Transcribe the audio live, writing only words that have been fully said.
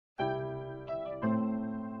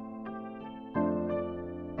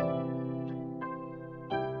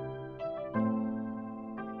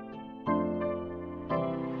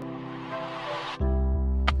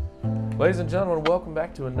Ladies and gentlemen, welcome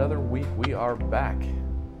back to another week. We are back.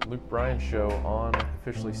 Luke Bryan Show on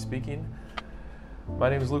Officially Speaking. My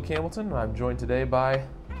name is Luke Hamilton. I'm joined today by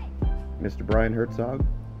Mr. Brian Herzog.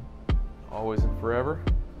 Always and forever.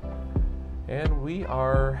 And we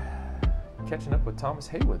are catching up with Thomas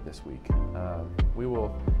Haywood this week. We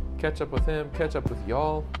will catch up with him, catch up with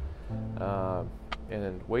y'all,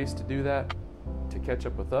 and ways to do that, to catch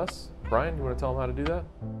up with us. Brian, you want to tell them how to do that?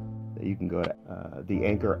 You can go to the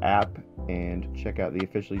Anchor app and check out the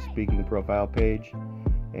Officially Speaking profile page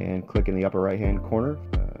and click in the upper right hand corner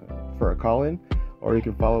for a call-in, or you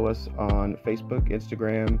can follow us on Facebook,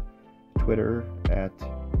 Instagram, Twitter at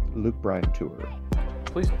Luke Bryan Tour.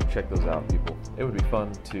 Please check those out, people. It would be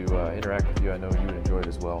fun to interact with you. I know you would enjoy it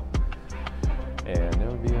as well, and it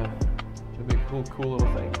would be a cool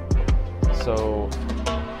little thing. So,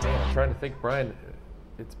 I'm trying to think, Brian.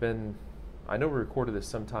 It's been, I know we recorded this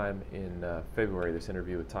sometime in February, this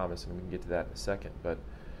interview with Thomas, and we can get to that in a second, but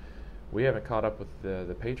we haven't caught up with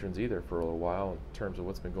the patrons either for a little while in terms of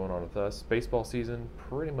what's been going on with us. Baseball season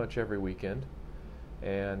pretty much every weekend,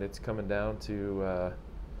 and it's coming down to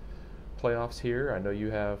playoffs here. I know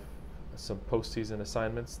you have some postseason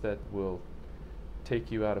assignments that will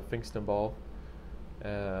take you out of Finkston ball,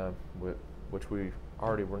 which we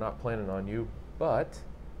already were not planning on you, but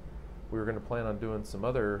we were going to plan on doing some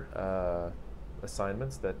other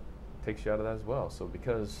assignments that takes you out of that as well. So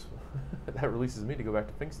because that releases me to go back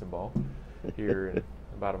to Finkston ball here in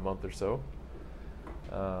about a month or so,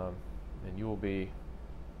 and you will be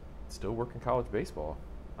still working college baseball,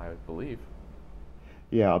 I believe.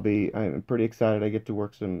 Yeah, I'm pretty excited. I get to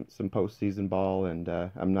work some postseason ball, and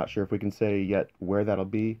I'm not sure if we can say yet where that'll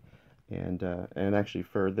be. And actually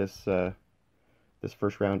for this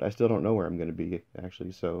first round, I still don't know where I'm going to be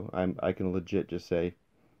actually. So I can legit just say,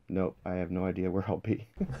 nope, I have no idea where I'll be.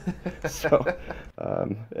 So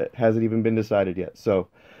it hasn't even been decided yet. So,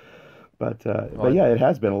 but yeah, it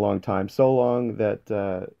has been a long time. So long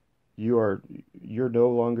that you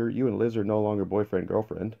and Liz are no longer boyfriend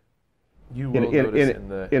girlfriend. You will notice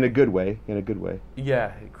in a good way. In a good way.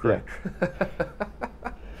 Yeah, correct.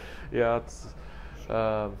 Yeah,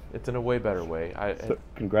 it's in a way better way. So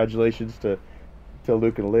congratulations to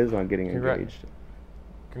Luke and Liz on getting engaged.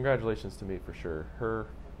 Congratulations to me for sure. Her,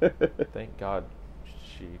 thank God,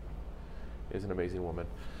 she is an amazing woman.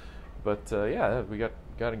 But yeah, we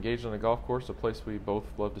got engaged on a golf course, a place we both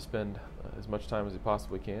love to spend as much time as we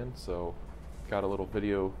possibly can. So got a little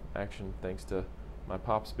video action thanks to my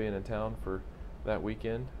pops being in town for that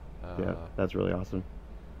weekend. Yeah, that's really awesome.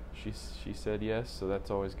 She said yes, so that's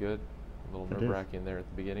always good. A little nerve-wracking there at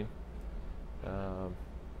the beginning,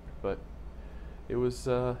 but it was.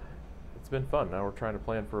 It's been fun. Now we're trying to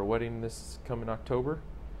plan for a wedding this coming October,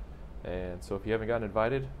 and so if you haven't gotten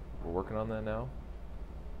invited, we're working on that now.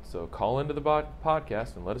 So call into the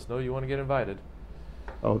podcast and let us know you want to get invited.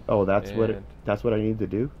 Oh, that's what I need to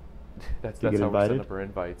do. That's how we set up our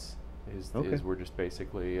invites. Is we're just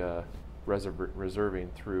basically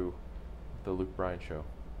reserving through the Luke Bryan Show.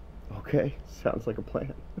 Okay, sounds like a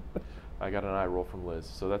plan. I got an eye roll from Liz,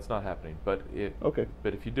 so that's not happening. But okay.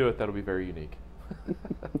 But if you do it, that'll be very unique.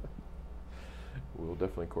 We'll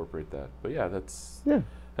definitely incorporate that. But yeah, that's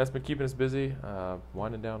been keeping us busy.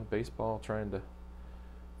 Winding down baseball, trying to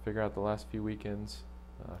figure out the last few weekends.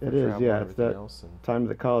 It is, yeah. It's that time of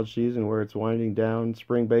the college season where it's winding down,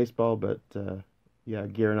 spring baseball, but yeah,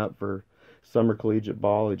 gearing up for summer collegiate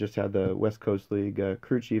ball. We just had the West Coast League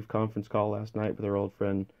crew chief conference call last night with our old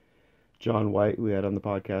friend John White, who we had on the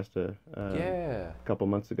podcast a couple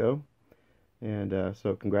months ago. And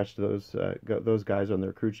so congrats to those guys on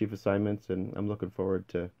their crew chief assignments, and I'm looking forward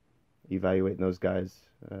to evaluating those guys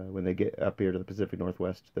when they get up here to the Pacific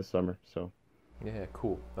Northwest this summer. So yeah,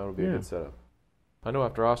 cool. That'll be a good setup. I know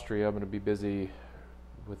after Austria, I'm going to be busy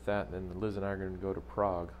with that, and then Liz and I are going to go to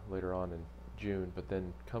Prague later on in June. But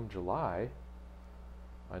then come July,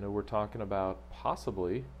 I know we're talking about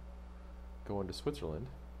possibly going to Switzerland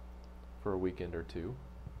for a weekend or two.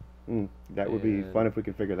 That would be fun if we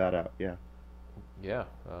could figure that out. Yeah. Yeah,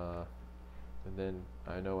 and then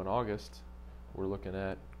I know in August we're looking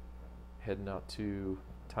at heading out to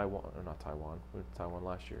Taiwan. Or not Taiwan. We went to Taiwan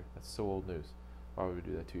last year. That's so old news. Why would we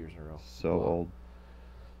do that 2 years in a row? So old.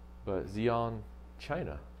 But Xi'an,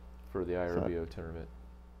 China, for the IRBO tournament.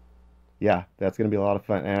 Yeah, that's going to be a lot of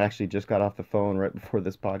fun. And I actually just got off the phone right before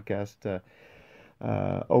this podcast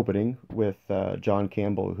opening with John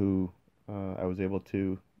Campbell, who I was able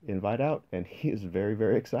to invite out, and he is very,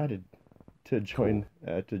 very excited to join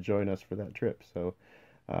us for that trip. So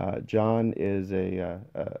John is a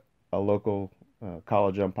local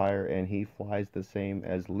college umpire, and he flies the same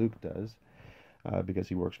as Luke does. because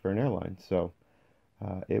he works for an airline. So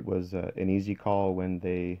it was an easy call when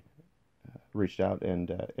they reached out and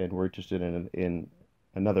were interested in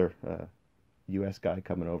another U.S. guy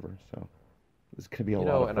coming over. So it was going to be a You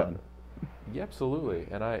lot know, of fun. yeah, absolutely.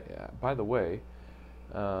 And by the way,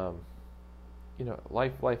 um,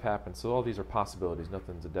 life happens. So all these are possibilities.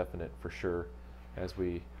 Nothing's a definite for sure, as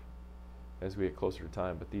we get closer to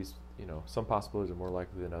time. But these, some possibilities are more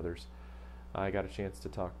likely than others. I got a chance to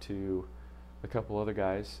talk to a couple other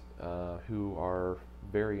guys who are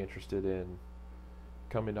very interested in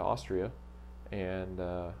coming to Austria, and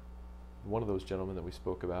one of those gentlemen that we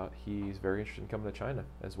spoke about, he's very interested in coming to China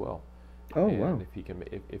as well, Oh, and wow. if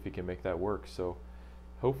he can make that work. So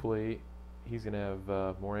hopefully he's going to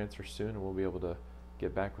have more answers soon, and we'll be able to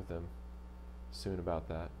get back with him soon about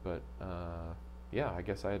that. But yeah, I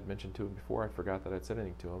guess I had mentioned to him before. I forgot that I'd said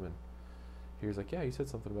anything to him, and he was like, "Yeah, you said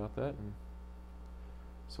something about that," and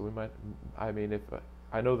so we might. I mean, if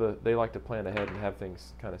I know that they like to plan ahead and have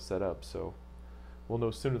things kind of set up, so we'll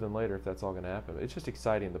know sooner than later if that's all going to happen. It's just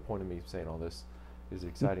exciting. The point of me saying all this is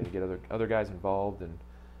exciting to get other guys involved, and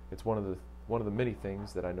it's one of the many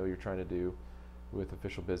things that I know you're trying to do with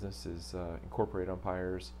official business is incorporate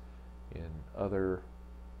umpires in other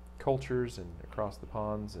cultures and across the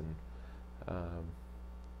ponds, and um,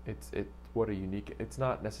 it what a unique. It's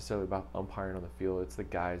not necessarily about umpiring on the field. It's the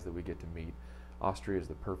guys that we get to meet. Austria is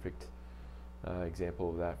the perfect example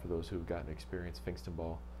of that for those who've gotten to experience Finkston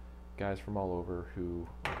ball. Guys from all over who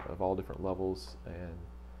of all different levels and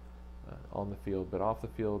on the field, but off the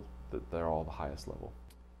field, they're all the highest level.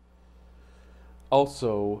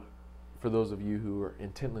 Also, for those of you who are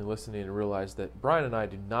intently listening and realize that Brian and I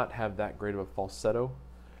do not have that great of a falsetto,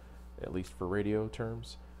 at least for radio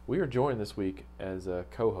terms, we are joined this week as a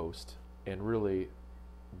co-host and really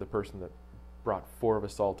the person that brought four of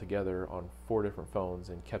us all together on four different phones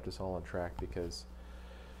and kept us all on track, because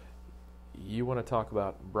you want to talk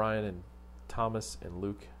about Brian and Thomas and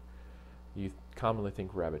Luke, you commonly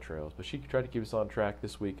think rabbit trails, but she tried to keep us on track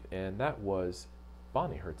this week, and that was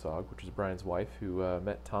Bonnie Herzog, which is Brian's wife, who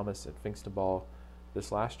met Thomas at Finkston Ball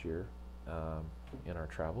this last year in our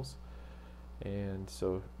travels. And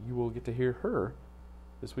so you will get to hear her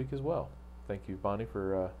this week as well. Thank you, Bonnie,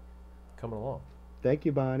 for coming along. Thank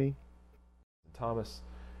you, Bonnie. Thomas,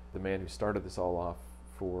 the man who started this all off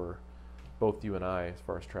for both you and I as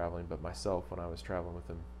far as traveling, but myself when I was traveling with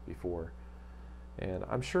him before. And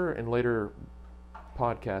I'm sure in later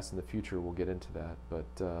podcasts in the future we'll get into that.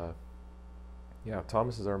 But yeah,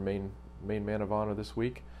 Thomas is our main man of honor this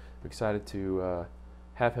week. I'm excited to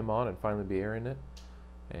have him on and finally be airing it.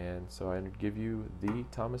 And so I give you the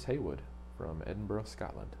Thomas Haywood from Edinburgh,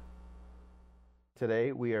 Scotland.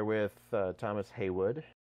 Today we are with Thomas Haywood,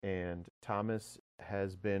 and Thomas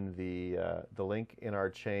has been the link in our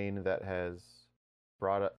chain that has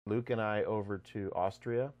brought Luke and I over to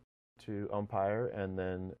Austria to umpire, and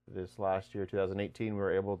then this last year, 2018, we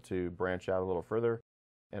were able to branch out a little further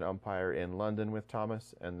and umpire in London with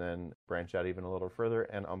Thomas, and then branch out even a little further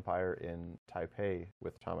and umpire in Taipei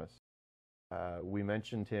with Thomas. We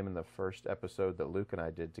mentioned him in the first episode that Luke and I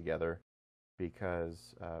did together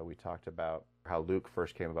because we talked about how Luke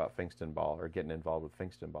first came about Finkston ball, or getting involved with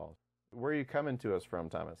Finkston balls. Where are you coming to us from,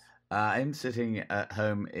 Thomas? I'm sitting at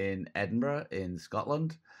home in Edinburgh, in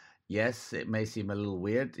Scotland. Yes, it may seem a little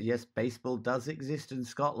weird. Yes, baseball does exist in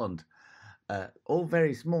Scotland. All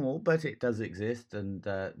very small, but it does exist, and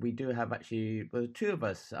we do have actually two of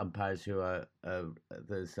us umpires who are.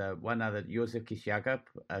 There's one other, Josef Kisiaga,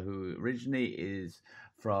 who originally is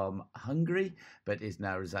from Hungary, but is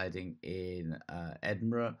now residing in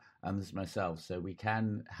Edinburgh, and there's myself. So we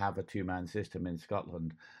can have a two-man system in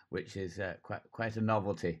Scotland, which is quite a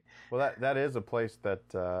novelty. Well, that is a place that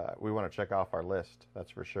we want to check off our list,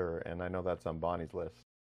 that's for sure, and I know that's on Bonnie's list.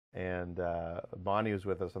 And Bonnie was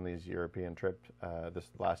with us on these European trip,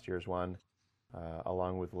 this last year's one,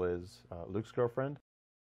 along with Liz, Luke's girlfriend.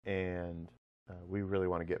 And we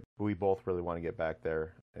both really want to get back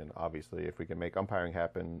there. And obviously, if we can make umpiring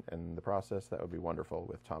happen in the process, that would be wonderful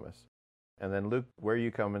with Thomas. And then Luke, where are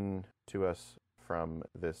you coming to us from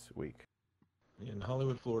this week? In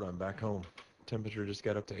Hollywood, Florida. I'm back home. Temperature just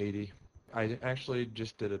got up to 80. I actually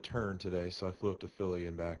just did a turn today, so I flew up to Philly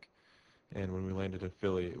and back. And when we landed in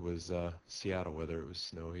Philly, it was Seattle weather. It was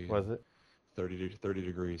snowy. Was it? 30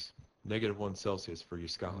 degrees. -1 Celsius for you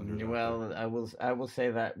Scotlanders. Well, I will say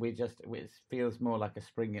that it feels more like a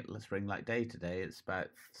spring-like day today. It's about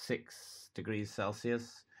 6 degrees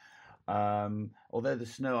Celsius. Although the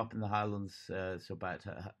snow up in the Highlands is about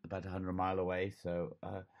 100 mile away, so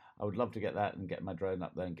I would love to get that and get my drone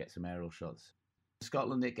up there and get some aerial shots.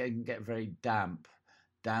 Scotland, it can get very damp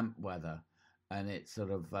weather. and it's sort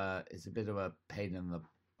of it's a bit of a pain in the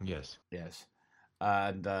Yes. yes,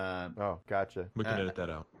 and Oh, gotcha. We can edit that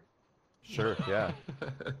out. Sure, yeah.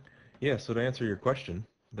 Yeah, so to answer your question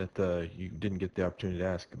that you didn't get the opportunity to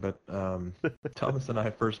ask, but Thomas and I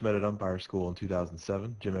first met at umpire school in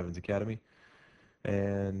 2007, Jim Evans Academy,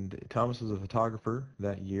 and Thomas was a photographer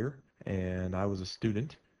that year, and I was a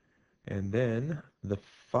student. And then the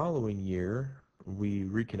following year, we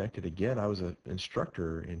reconnected again. I was an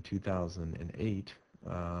instructor in 2008,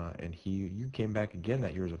 and you came back again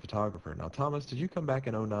that year as a photographer. Now, Thomas, did you come back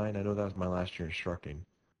in '09? I know that was my last year instructing.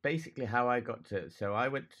 basically how I got to. So I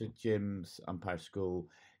went to Jim's umpire school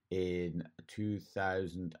in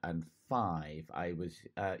 2005. I was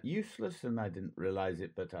useless and I didn't realize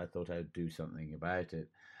it, but I thought I'd do something about it.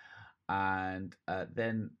 And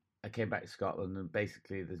then I came back to Scotland, and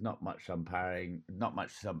basically there's not much umpiring, not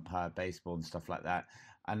much umpire baseball and stuff like that.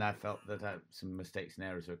 And I felt that some mistakes and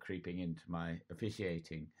errors were creeping into my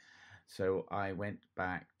officiating. So I went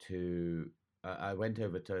back to, I went uh,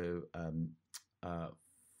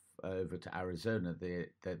 over to Arizona, the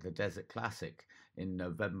Desert Classic in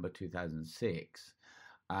November 2006.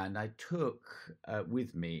 And I took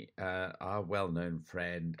with me our well-known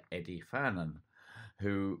friend Eddie Fannin,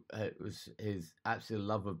 who was his absolute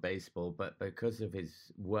love of baseball, but because of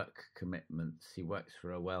his work commitments, he works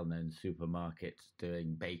for a well-known supermarket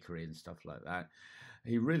doing bakery and stuff like that.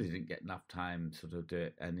 He really didn't get enough time to sort of do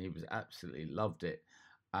it, and he was absolutely loved it.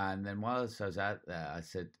 And then whilst I was out there, I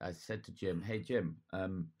said to Jim, "Hey Jim,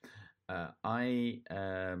 obviously,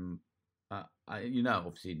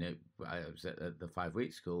 I was at the 5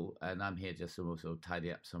 week school, and I'm here just to sort of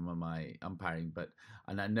tidy up some of my umpiring.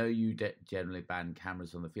 And I know you generally ban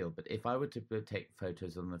cameras on the field, but if I were to take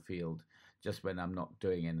photos on the field, just when I'm not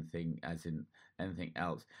doing anything, as in anything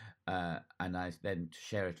else, and I then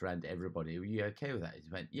share it around to everybody, are you okay with that?" He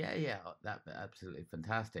went, "Yeah, that's absolutely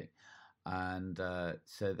fantastic." And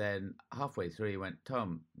so then halfway through, he went,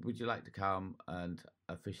 "Tom, would you like to come and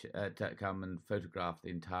come and photograph the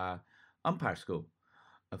entire umpire school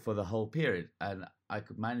for the whole period?" And I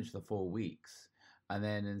could manage the 4 weeks. And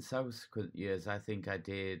then in subsequent years, I think I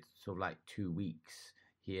did sort of like 2 weeks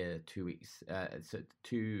here, 2 weeks, so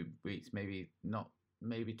 2 weeks, maybe not,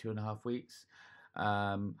 maybe 2.5 weeks.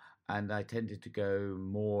 And I tended to go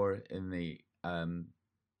more in the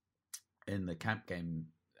camp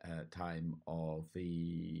game time of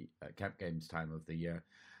the camp games time of the year,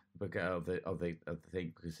 because of the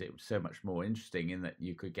thing, because it was so much more interesting in that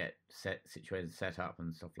you could get situations set up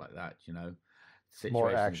and stuff like that.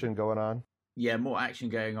 More action going on. Yeah, more action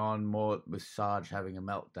going on, more with Sarge having a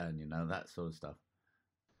meltdown, that sort of stuff.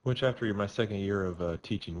 Which after my second year of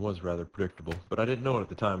teaching was rather predictable, but I didn't know it at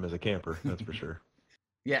the time as a camper, that's for sure.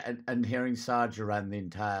 Yeah, and hearing Sarge around the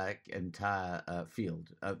entire field,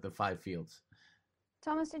 the 5 fields.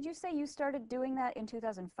 Thomas, did you say you started doing that in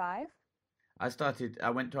 2005? I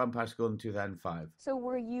went to umpire school in 2005. So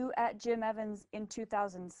were you at Jim Evans in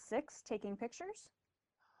 2006 taking pictures?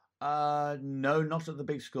 No, not at the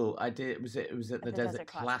big school. I did. It was at the Desert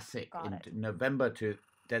Classic in November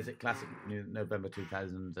Desert Classic November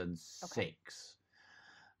 2006.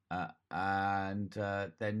 Okay. And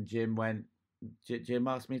then Jim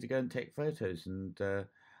asked me to go and take photos, and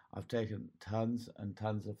I've taken tons and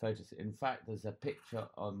tons of photos. In fact, there's a picture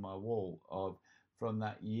on my wall from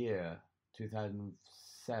that year,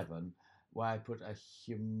 2007, where I put a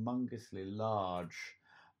humongously large.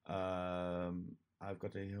 I've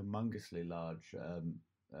got a humongously large,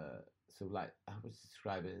 sort of like, I would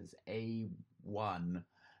describe it as A1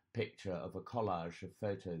 picture of a collage of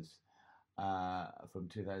photos from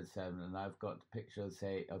 2007, and I've got pictures,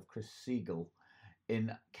 say, of Chris Siegel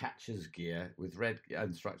in catcher's gear with red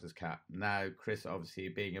instructor's cap. Now, Chris obviously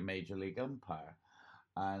being a major league umpire,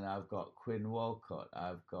 and I've got Quinn Walcott,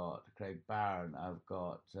 I've got Craig Barron, I've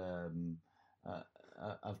got so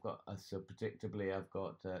predictably I've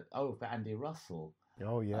got Andy Russell.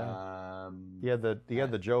 Oh yeah. He had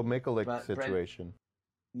the Joe Mikulik situation.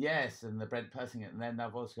 Yes, and the Brent Persing, and then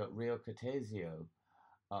I've also got Rio Cortesio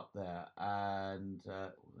up there, and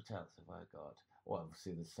what else have I got? Well,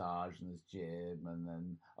 obviously the Sarge, and there's Jim, and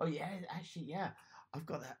then I've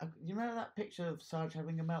got that. You remember that picture of Sarge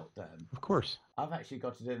having a meltdown? Of course. I've actually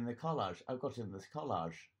got it in the collage. I've got it in this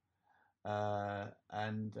collage,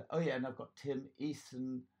 and I've got Tim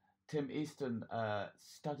Easton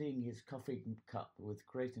studying his coffee cup with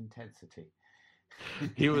great intensity.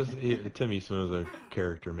 Tim Easton was a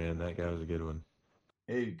character, man. That guy was a good one.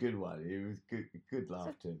 He was a good one. He was good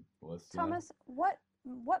laugh, Tim. Thomas, what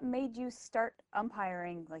made you start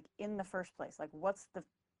umpiring, like, in the first place? Like, what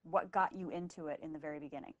got you into it in the very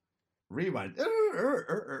beginning? rewind.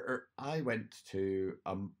 I went to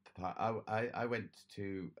I went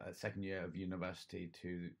to second year of university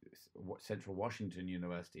to Central Washington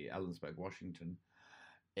University, Ellensburg, Washington,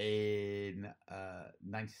 in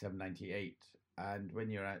 97, 98. And when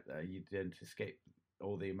you're out there, you don't escape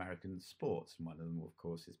all the American sports, and one of them, of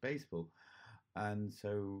course, is baseball. And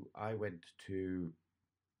so I went to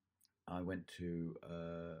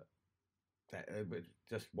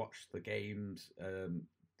just watch the games.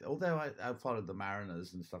 Although I followed the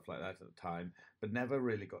Mariners and stuff like that at the time, but never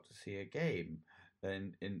really got to see a game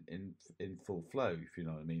in full flow, if you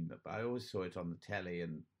know what I mean. But I always saw it on the telly,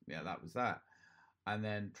 and yeah, that was that. And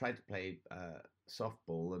then tried to play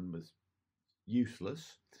softball and was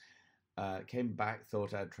useless. Came back,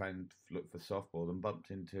 thought I'd try and look for softball, and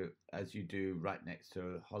bumped into, as you do, right next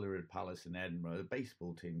to Holyrood Palace in Edinburgh, a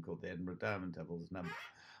baseball team called the Edinburgh Diamond Devils. And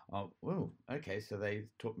okay, so they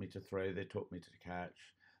taught me to throw, they taught me to catch.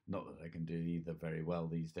 Not that I can do either very well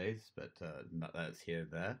these days, but not that's here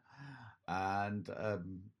and there. And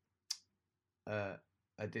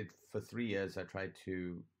I did for 3 years. I tried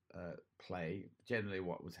to play. Generally,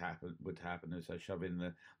 what would happen is I shove in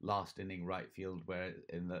the last inning right field where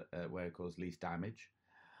it caused least damage,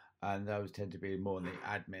 and I was tend to be more in the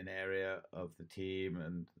admin area of the team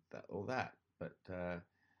and all that. But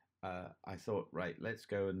I thought, right, let's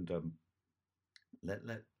go and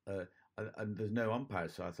and there's no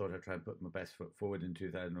umpires, so I thought I'd try and put my best foot forward in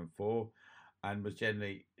 2004, and was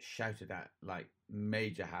generally shouted at like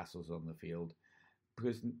major hassles on the field.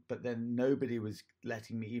 But then nobody was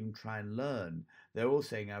letting me even try and learn. They're all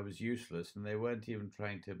saying I was useless, and they weren't even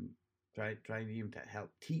trying even to help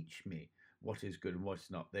teach me what is good and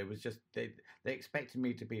what's not. They was just they expected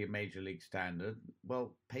me to be a major league standard.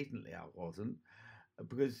 Well, patently I wasn't,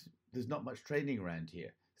 because there's not much training around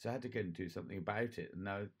here. So I had to go and do something about it. And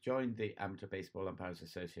I joined the Amateur Baseball Umpires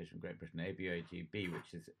Association of Great Britain, ABUAGB,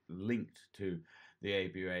 which is linked to the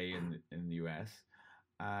ABUA in the US.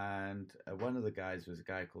 And one of the guys was a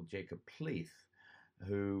guy called Jacob Pleath,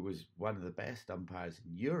 who was one of the best umpires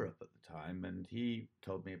in Europe at the time. And he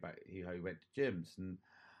told me about how he went to gyms. And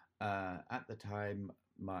at the time,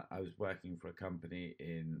 I was working for a company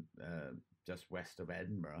in just west of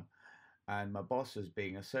Edinburgh. And my boss was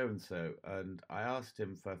being a so-and-so. And I asked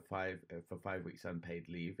him for 5 weeks unpaid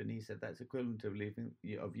leave. And he said, that's equivalent of you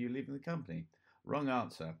leaving the company. Wrong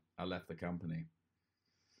answer. I left the company.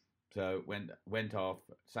 So went off,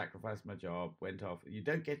 sacrificed my job, went off. You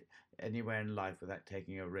don't get anywhere in life without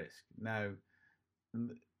taking a risk. Now,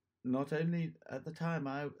 not only at the time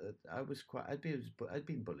I was quite I'd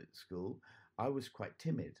been bullied at school. I was quite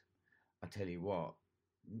timid. I tell you what,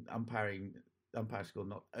 umpire school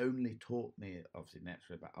not only taught me obviously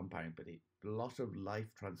naturally about umpiring, but a lot of life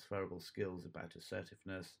transferable skills about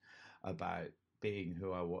assertiveness, about being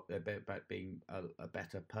who I was, about being a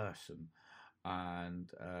better person. And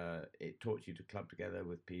it taught you to club together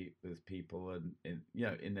with people, and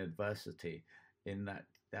in adversity.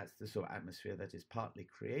 That's the sort of atmosphere that is partly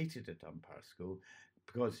created at umpire school,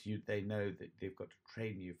 because they know that they've got to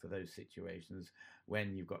train you for those situations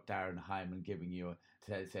when you've got Darren Hyman giving you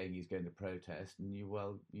saying he's going to protest, and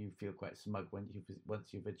you feel quite smug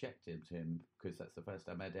once you've ejected him, because that's the first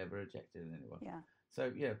time I'd ever ejected anyone. Yeah.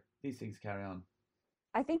 So these things carry on.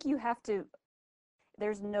 I think you have to.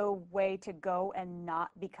 There's no way to go and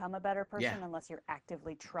not become a better person unless you're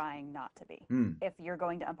actively trying not to be. If you're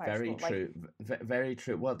going to umpire very school. True. Very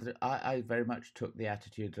true. Well, I very much took the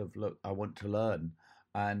attitude of, look, I want to learn.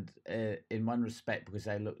 And in one respect, because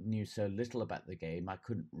I knew so little about the game, I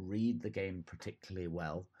couldn't read the game particularly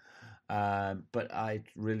well. But I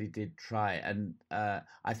really did try. And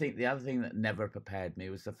I think the other thing that never prepared me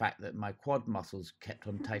was the fact that my quad muscles kept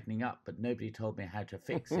on tightening up, but nobody told me how to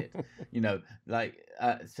fix it.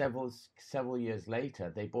 Several years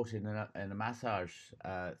later, they brought in a massage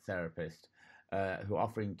therapist who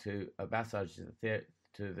offering to massage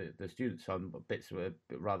to the students on bits that were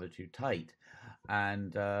rather too tight.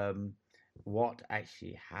 And what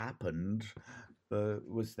actually happened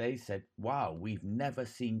was they said, wow, we've never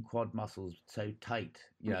seen quad muscles so tight,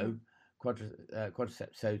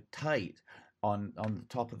 quadriceps so tight on the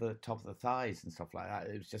top of the thighs and stuff like that.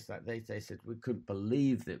 It was just that they said we couldn't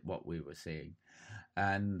believe that what we were seeing.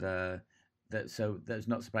 And so that's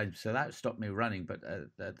not surprising. So that stopped me running. But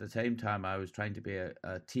at the same time, I was trying to be a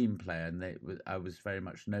team player, and I was very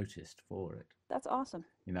much noticed for it. That's awesome.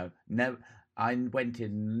 I went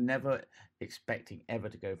in never expecting ever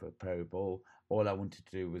to go for a pro ball. All I wanted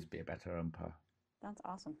to do was be a better umpire. That's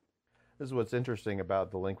awesome. This is what's interesting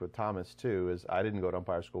about the link with Thomas too, is I didn't go to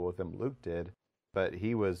umpire school with him. Luke did, but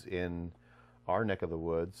he was in our neck of the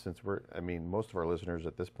woods, since most of our listeners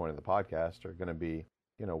at this point in the podcast are going to be,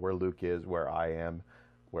 where Luke is, where I am,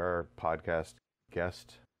 where our podcast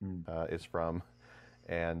guest is from,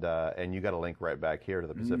 and you got a link right back here to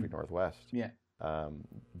the Pacific Northwest. Yeah.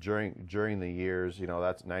 During the years,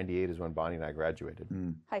 that's 98 is when Bonnie and I graduated.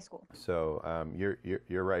 High school. So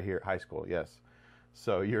you're right here, high school, yes.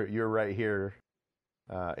 So you're right here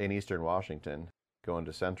in Eastern Washington, going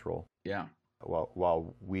to Central. Yeah.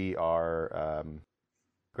 While we are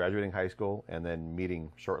graduating high school and then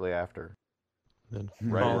meeting shortly after. Then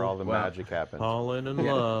right where all the magic happens. Falling in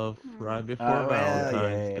love right before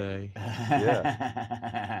Valentine's Day.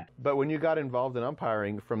 Yeah. But when you got involved in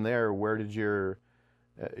umpiring, from there, where did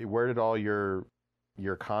all your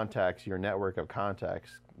contacts, your network of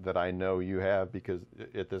contacts that I know you have, because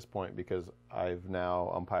at this point, because I've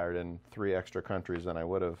now umpired in 3 extra countries than I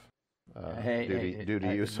would have due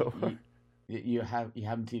to you so far. You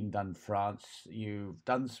haven't even done France. You've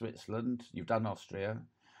done Switzerland. You've done Austria.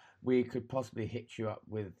 We could possibly hit you up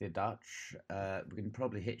with the Dutch. We can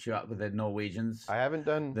probably hit you up with the Norwegians. I haven't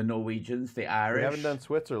done the Norwegians, the Irish. We haven't done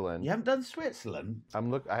Switzerland. You haven't done Switzerland?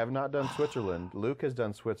 I have not done Switzerland. Luke has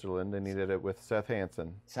done Switzerland, and he did it with Seth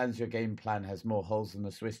Hansen. Sounds your game plan has more holes than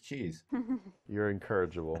a Swiss cheese. You're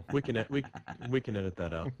incorrigible. We can edit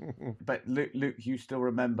that out. But Luke, you still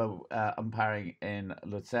remember umpiring in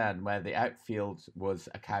Lucerne, where the outfield was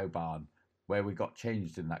a cow barn, where we got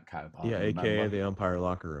changed in that cow barn. Yeah, aka the umpire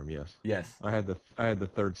locker room. Yes. Yes. I had the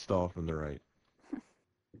third stall from the right.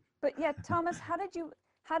 But yeah, Thomas, how did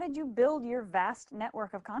you build your vast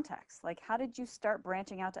network of contacts? Like, how did you start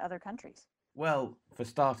branching out to other countries? Well, for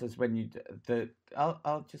starters,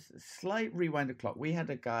 I'll just slight rewind the clock. We had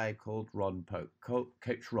a guy called Ron Pope,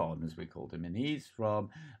 Coach Ron, as we called him, and he's from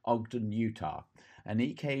Ogden, Utah, and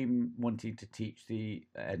he came wanting to teach the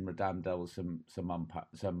Edinburgh Dam Devils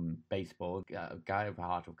some baseball. A guy of a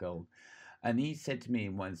heart of gold, and he said to me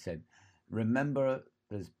once, "Remember,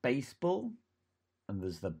 there's baseball, and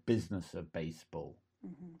there's the business of baseball,"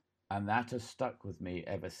 and that has stuck with me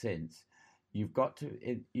ever since. You've got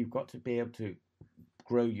to be able to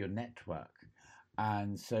grow your network,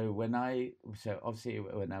 and so obviously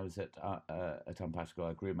when I was at Umpire School,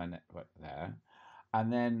 I grew my network there,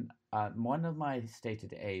 and then one of my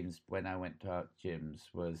stated aims when I went to our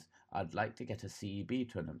gyms was I'd like to get a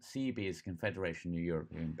CEB tournament. CEB is Confederation of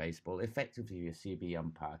European Baseball. Effectively, you're a CEB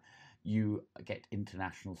umpire. You get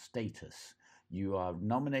international status. You are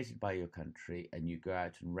nominated by your country, and you go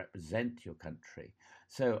out and represent your country.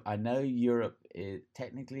 So I know Europe is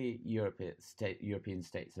technically European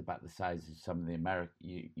states about the size of some of the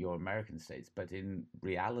your American states, but in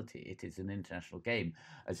reality, it is an international game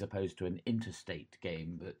as opposed to an interstate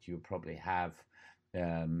game that you probably have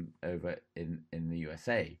over in the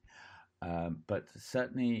USA. But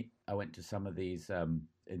certainly, I went to some of these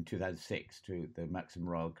in 2006 to the Maxim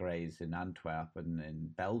Royal Greys in Antwerp and in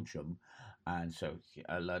Belgium, and so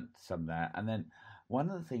I learned some there. And then one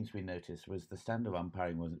of the things we noticed was the standard of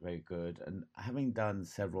umpiring wasn't very good, and having done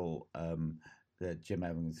several the Jim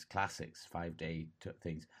Evans Classics 5-day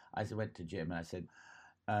things, I went to Jim and I said,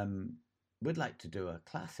 "We'd like to do a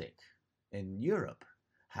classic in Europe.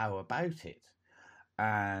 How about it?"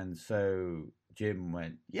 And so Jim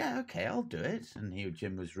went, "Yeah, okay, I'll do it." And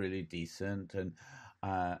Jim was really decent, and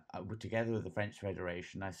together with the French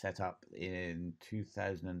Federation, I set up in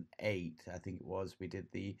 2008, I think it was, we did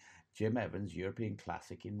the Jim Evans European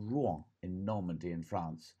Classic in Rouen, in Normandy, in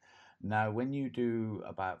France. Now, when you do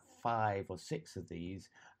about 5 or 6 of these,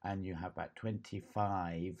 and you have about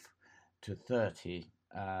 25 to 30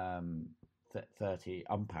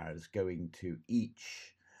 umpires going to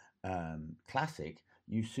each classic,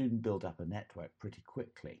 you soon build up a network pretty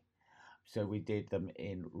quickly. So we did them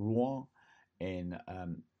in Rouen, in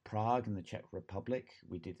Prague in the Czech Republic.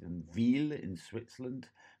 We did it in Wiel in Switzerland.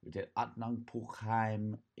 We did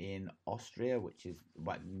Attnang-Puchheim in Austria, which is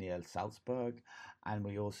near Salzburg. And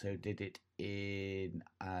we also did it in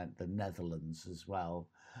the Netherlands as well.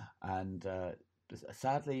 And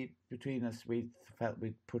sadly, between us, we felt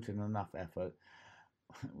we'd put in enough effort.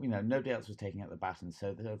 Nobody else was taking up the baton.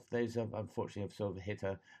 So those have, unfortunately, have sort of hit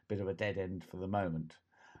a bit of a dead end for the moment.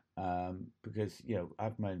 Because I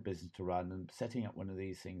have my own business to run, and setting up one of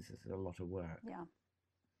these things is a lot of work. Yeah,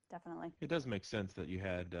 definitely. It does make sense that you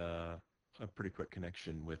had a pretty quick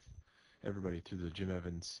connection with everybody through the Jim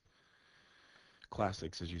Evans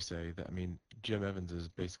Classics, as you say. Jim Evans is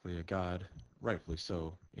basically a god, rightfully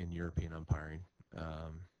so, in European umpiring.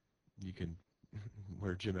 You can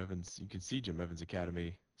see Jim Evans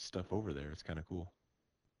Academy stuff over there. It's kind of cool.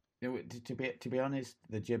 To be honest,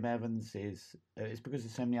 the Jim Evans it's because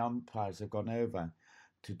so many umpires have gone over.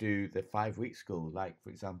 to do the 5-week school, like, for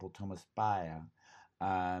example, Thomas Bayer,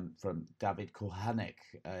 from David Kohanek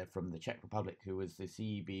from the Czech Republic, who was the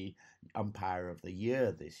CEB Umpire of the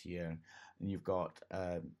Year this year. And you've got,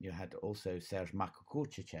 you had also Serge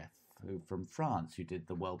Makokochechev, who from France, who did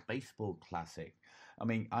the World Baseball Classic. I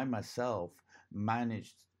mean, I myself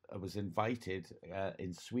I was invited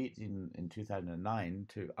in Sweden in 2009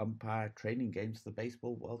 to umpire training games for the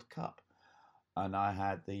Baseball World Cup. And I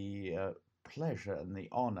had the pleasure and the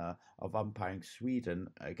honor of umpiring Sweden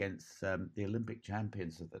against the Olympic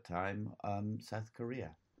champions at the time, South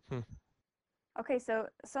Korea. Okay, so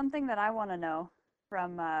something that I want to know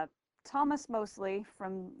from Thomas mostly,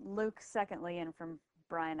 from Luke secondly, and from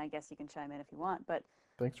Brian, I guess you can chime in if you want, but...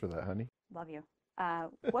 Thanks for that, honey. Love you.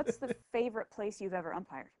 What's the favorite place you've ever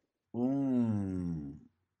umpired?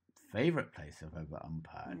 Favorite place I've ever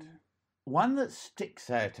umpired? One that sticks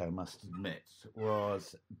out, I must admit,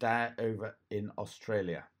 was over in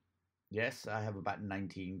Australia. Yes, I have about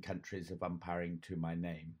 19 countries of umpiring to my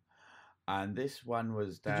name. And this one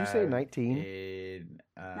was down... Did you say 19? In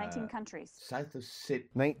 19 countries. South of Sydney.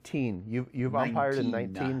 19. You've umpired in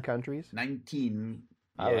 19 countries? 19.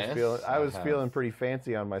 I was feeling pretty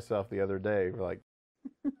fancy on myself the other day, like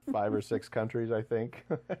 5 or 6 countries, I think.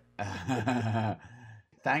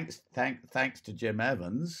 Thanks to Jim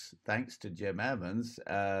Evans.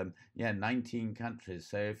 19 countries.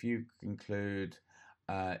 So if you include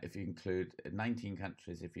 19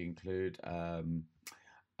 countries, if you include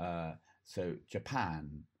so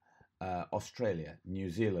Japan, Australia,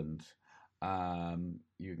 New Zealand,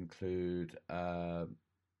 you include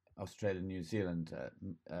Australia, New Zealand,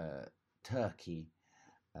 Turkey.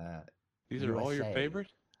 These are USA, all your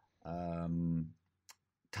favorite?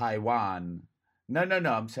 Taiwan. No.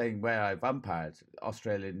 I'm saying where I've umpired.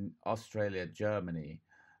 Australia, Germany.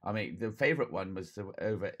 I mean, the favorite one was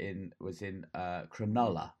in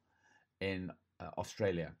Cronulla in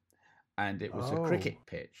Australia, and it was a cricket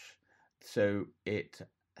pitch. So it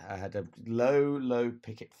had a low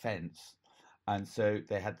picket fence, and so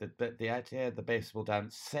they had the baseball down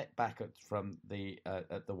set back from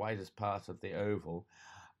at the widest part of the oval,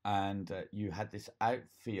 and you had this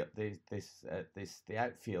outfield. The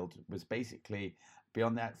outfield was basically,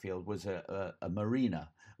 beyond the outfield was a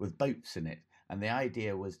marina with boats in it, and the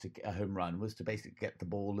idea was to get a home run was to basically get the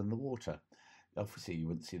ball in the water. Obviously, you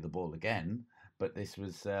wouldn't see the ball again, but this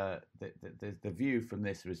was the view from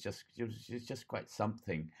this was just quite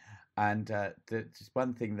something. And just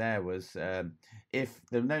one thing there was, if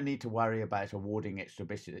there was no need to worry about awarding extra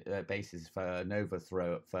bases for an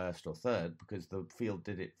overthrow at first or third, because the field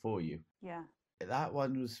did it for you. Yeah. That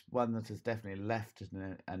one was one that has definitely left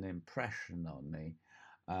an impression on me.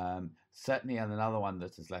 Certainly, and another one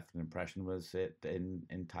that has left an impression was it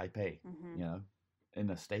in Taipei, in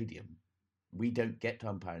a stadium. We don't get to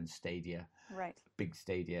umpire in stadia, right? Big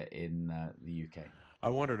stadia in the UK. I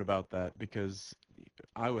wondered about that because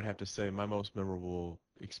I would have to say my most memorable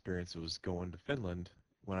experience was going to Finland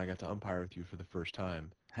when I got to umpire with you for the first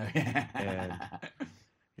time. And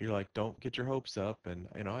you're like, don't get your hopes up. And,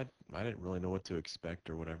 I didn't really know what to expect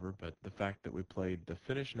or whatever, but the fact that we played the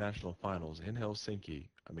Finnish national finals in Helsinki,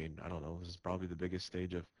 I mean, I don't know, this is probably the biggest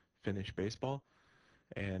stage of Finnish baseball.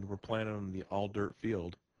 And we're playing on the all-dirt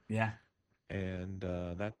field. Yeah. And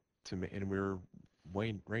that, to me, and we were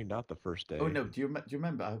rained out the first day. Oh no! Do you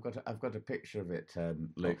remember? I've got a picture of it,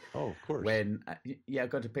 Luke. Oh, of course. When I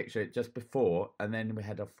got a picture of it just before, and then we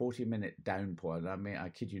had a 40-minute downpour. And I mean, I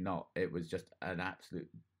kid you not, it was just an absolute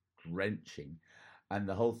drenching, and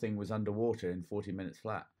the whole thing was underwater in 40 minutes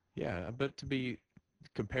flat. Yeah, but to be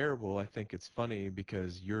comparable, I think it's funny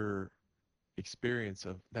because your experience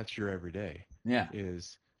of that's your everyday. Yeah.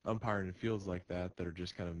 Is umpiring in fields like that are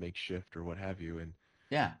just kind of makeshift or what have you, and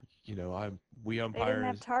yeah, we umpire. They didn't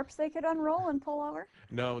have tarps they could unroll and pull over.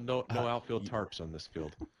 No outfield tarps on this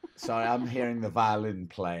field. Sorry, I'm hearing the violin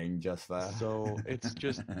playing just there. So it's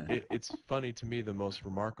just it's funny to me, the most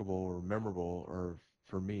remarkable or memorable, or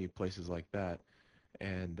for me, places like that,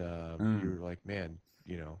 and you're like, man,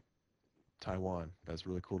 Taiwan, that's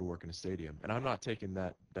really cool to work in a stadium, and I'm not taking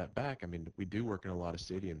that back. I mean, we do work in a lot of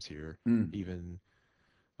stadiums here, even.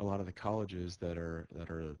 A lot of the colleges that are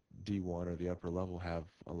D1 or the upper level have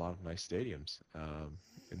a lot of nice stadiums,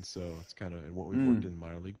 and so it's kind of what we've worked in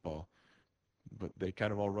minor league ball, but they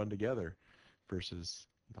kind of all run together. Versus,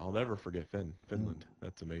 I'll never forget Finland.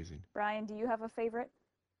 That's amazing. Brian, do you have a favorite?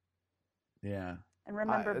 Yeah. And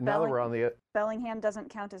remember, Bellingham doesn't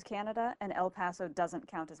count as Canada, and El Paso doesn't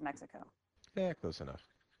count as Mexico. Yeah, close enough.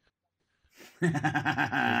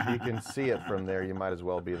 If you can see it from there, you might as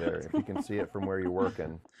well be there. If you can see it from where you're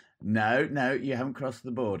working. No, you haven't crossed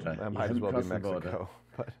the border. That might as well be Mexico.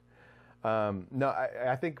 But no,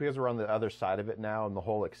 I think because we're on the other side of it now, and the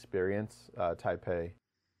whole experience, Taipei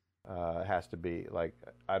has to be like,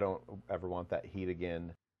 I don't ever want that heat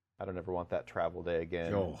again. I don't ever want that travel day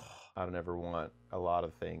again. Oh. I don't ever want a lot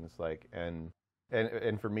of things like, and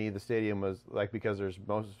for me, the stadium was like, because there's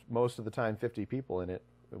most of the time 50 people in it.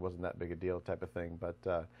 It wasn't that big a deal, type of thing. But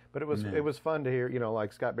it was fun to hear. You know,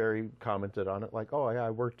 like Scott Berry commented on it, like, oh yeah,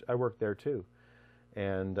 I worked there too,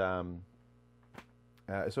 and so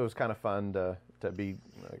it was kind of fun to be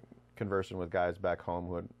conversing with guys back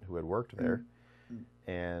home who had worked there,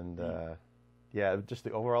 and yeah, just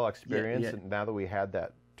the overall experience. And now that we had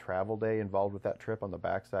that travel day involved with that trip on the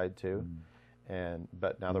backside too,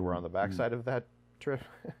 but now that we're on the backside of that trip,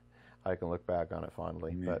 I can look back on it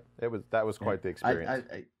fondly. But that was quite the experience.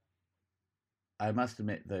 I must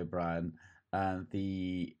admit though, Brian,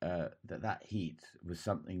 that heat was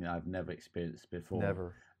something that I've never experienced before.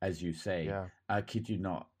 Never, as you say. Yeah. I kid you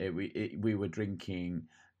not. We were drinking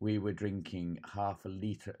half a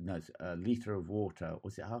liter, no, a liter of water.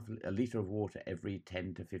 Was it a liter of water every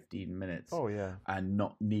 10 to 15 minutes? Oh yeah. And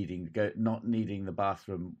not needing the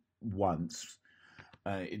bathroom once.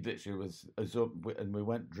 It literally was, and we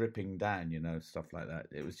went dripping down, stuff like that.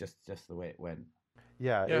 It was just the way it went.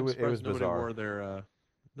 Yeah, it was bizarre.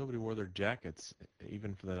 Nobody wore their jackets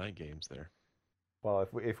even for the night games there. Well,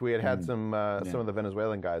 if we had some of the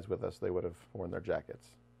Venezuelan guys with us, they would have worn their jackets.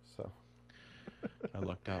 So I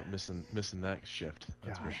lucked out missing that shift.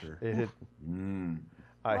 That's for sure.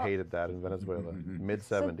 I hated that in Venezuela,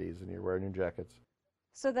 mid-70s, and you're wearing your jackets.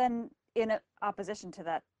 So then, in opposition to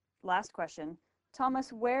that last question,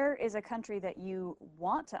 Thomas, where is a country that you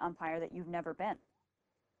want to umpire that you've never been?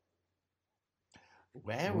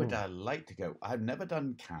 Where would I like to go? I've never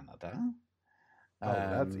done Canada. Oh,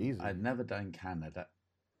 that's easy. I've never done Canada.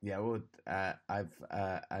 Yeah, well,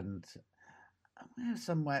 and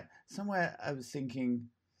somewhere I was thinking.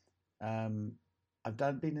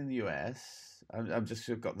 I've been in the US. I've just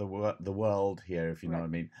got the world here, if you know what I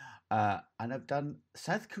mean. And I've done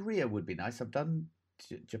South Korea would be nice. I've done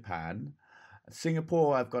Japan.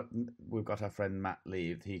 Singapore, we've got our friend Matt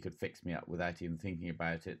Leave. He could fix me up without even thinking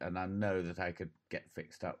about it, and I know that I could get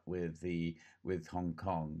fixed up with Hong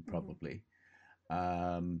Kong probably.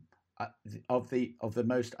 Of the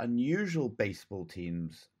most unusual baseball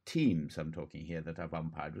teams I'm talking here that I've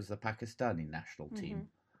umpired was the Pakistani national team.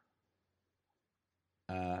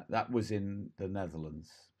 That was in the Netherlands,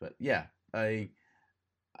 but yeah,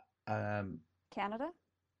 Canada.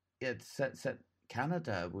 Yeah,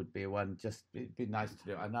 Canada would be one. It'd be nice to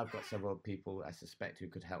do. And I've got several people I suspect who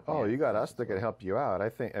could help. Oh, you got us that could help you out.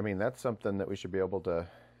 I mean, that's something that we should be able to,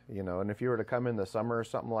 and if you were to come in the summer or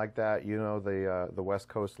something like that, the West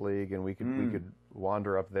Coast League, and we could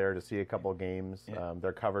wander up there to see a couple of games. Yeah.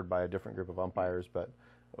 They're covered by a different group of umpires, but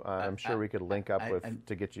I'm sure we could link up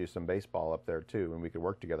to get you some baseball up there too, and we could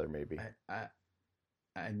work together maybe.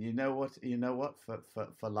 And you know what?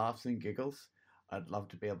 For laughs and giggles, I'd love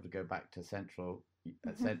to be able to go back to Central,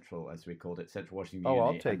 as we called it, Central Washington Uni,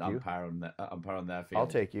 I'll take and you. Umpire on their field. I'll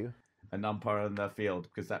take you. An umpire on their field,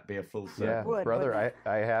 because that'd be a full circle. Yeah, brother,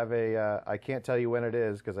 I have I can't tell you when it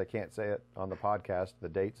is because I can't say it on the podcast, the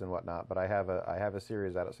dates and whatnot, but I have a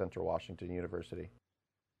series out at Central Washington University.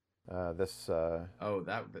 This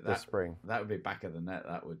spring. That would be back of the net.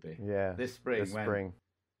 That would be. Yeah. This spring.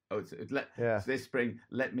 Oh, this spring.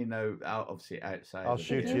 Let me know. Obviously outside. I'll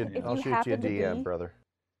shoot you a DM, brother.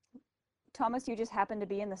 Thomas, you just happen to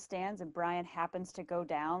be in the stands, and Brian happens to go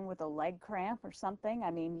down with a leg cramp or something.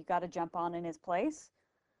 I mean, you got to jump on in his place.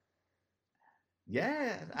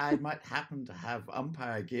 Yeah, I might happen to have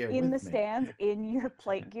umpire gear in with the me. stands in your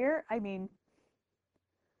plate gear. I mean.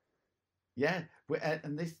 Yeah,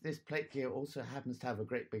 and this plate gear also happens to have a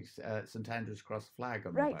great big St. Andrew's Cross flag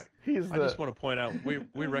on the back. I just want to point out,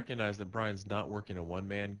 we recognize that Brian's not working a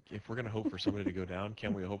one-man. If we're going to hope for somebody to go down,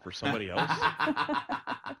 can we hope for somebody else?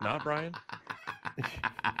 Not Brian?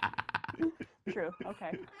 True,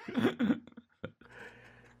 okay.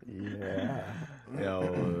 Yeah.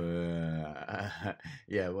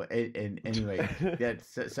 Yeah. Well, anyway, yeah.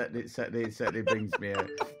 Certainly brings me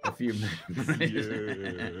a few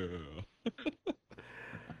memories.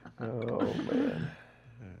 Oh man.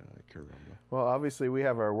 Well, obviously we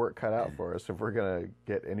have our work cut out for us if we're gonna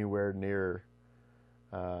get anywhere near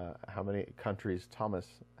how many countries Thomas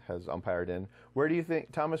has umpired in. Where do you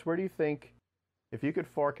think, Thomas? Where do you think, if you could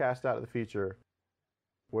forecast out of the future,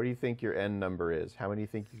 where do you think your end number is? How many do you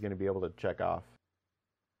think you're going to be able to check off?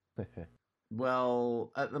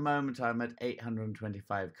 Well, at the moment, I'm at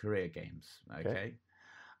 825 career games. Okay.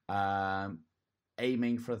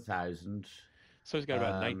 Aiming for 1,000. So he's got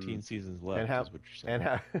about 19 seasons left, is what you're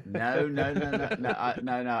saying. No.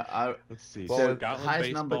 Let's see. Well, So with Scotland highest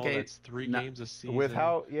baseball, number game, that's 3 games a season. with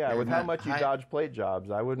how much you dodge plate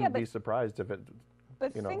jobs, I wouldn't be surprised if it.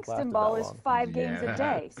 But lasted Finkston ball that is long. 5 games a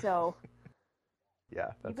day, so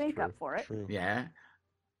Yeah, that's you make true. up for it. True. Yeah.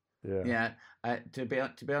 To be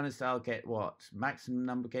honest, I'll get what maximum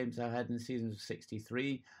number of games I've had in the season of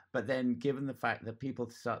 63. But then, given the fact that people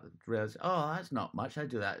start to realize, oh, that's not much. I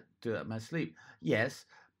do that in my sleep. Yes,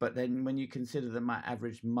 but then when you consider that my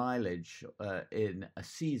average mileage in a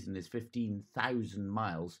season is 15,000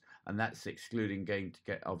 miles, and that's excluding going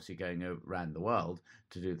around the world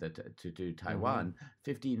to do Taiwan,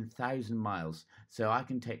 15,000 miles. So I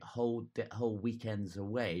can take whole weekends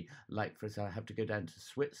away. Like for example, I have to go down to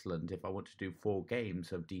Switzerland if I want to do 4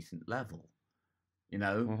 games of decent level.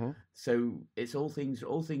 So it's all things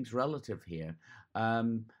relative here.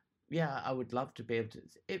 I would love to be able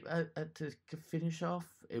to finish off.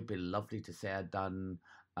 It would be lovely to say I'd done,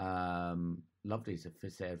 lovely to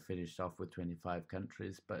say I'd finished off with 25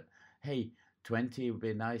 countries. But hey, 20 would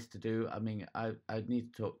be nice to do. I mean, I'd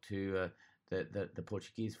need to talk to the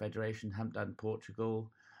Portuguese Federation. Haven't done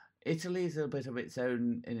Portugal. Italy's a bit of its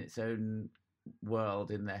own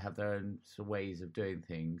world, and they have their own sort of ways of doing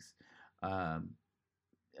things.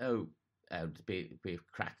 It'd be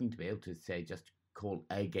cracking to be able to say just call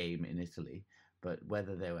a game in Italy, but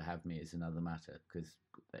whether they will have me is another matter because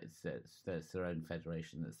that's their own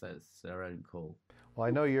federation, that's their own call. Well,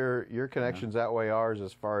 I know your connections outweigh ours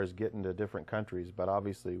as far as getting to different countries, but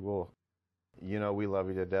obviously we love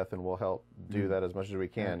you to death and we'll help do that as much as we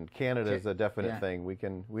can. Canada is a definite thing.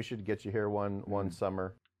 We should get you here one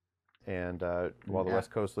summer. And while the West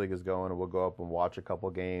Coast League is going, we'll go up and watch a couple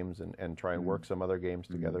games and try and work some other games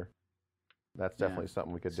together. That's definitely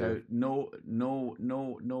something we could do.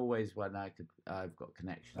 Norway's one I've got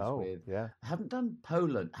connections with. Yeah. I haven't done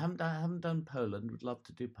Poland. Haven't done Poland. Would love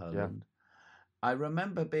to do Poland. Yeah. I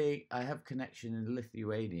remember I have connection in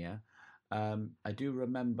Lithuania. I do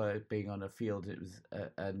remember being on a field. It was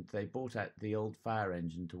and they brought out the old fire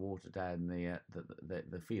engine to water down the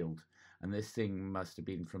field, and this thing must have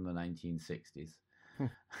been from the 1960s.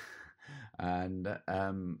 And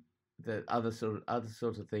the other sort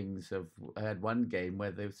of things I had one game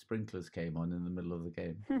where the sprinklers came on in the middle of the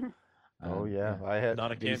game. I had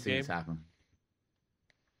not a camp game. Happen.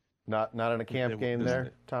 Not in a camp game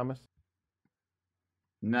there, Thomas.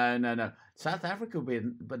 No. South Africa would be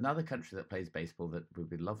another country that plays baseball that would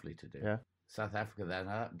be lovely to do. Yeah. South Africa, then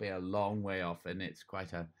that'd be a long way off, and it's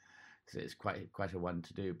quite a one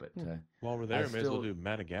to do. But while we're there, may as well do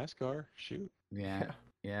Madagascar. Shoot. Yeah.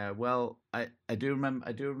 Well, I do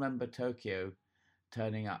remember Tokyo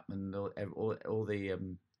turning up and all the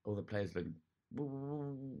players looking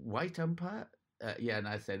white umpire. And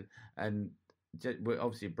I said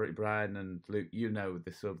obviously Brian and Luke,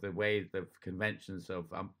 the sort of the way the conventions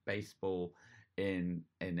of baseball in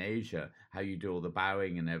Asia, how you do all the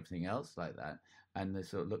bowing and everything else like that, and they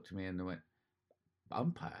sort of looked at me and they went,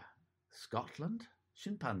 umpire Scotland,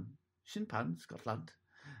 Shinpan Scotland,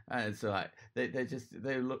 and so like they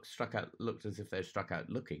looked as if they struck out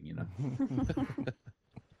looking,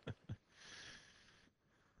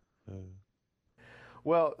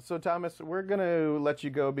 Well, so Thomas, we're going to let you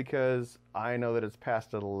go because I know that it's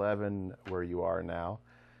past 11 where you are now,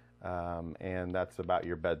 and that's about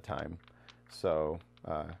your bedtime. So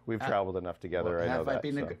we've traveled enough together. Well, I know that.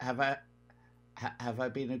 Have I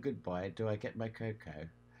been a good boy? Do I get my cocoa?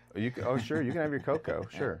 Sure, you can have your cocoa,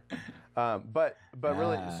 sure. But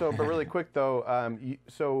really quick though,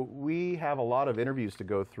 so we have a lot of interviews to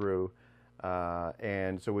go through,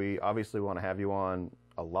 and so we obviously want to have you on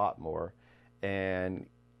a lot more. And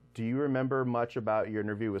do you remember much about your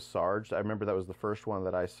interview with Sarge? I remember that was the first one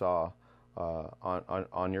that I saw on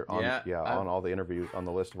all the interviews, on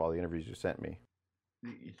the list of all the interviews you sent me.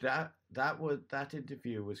 That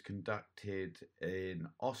interview was conducted in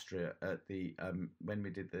Austria at the when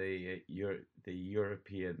we did the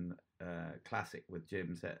European Classic with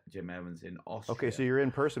Jim Evans in Austria. Okay, so you're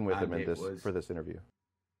in person with him for this interview.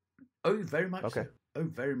 Oh, very much. Okay. So. Oh,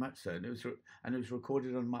 very much so. And it was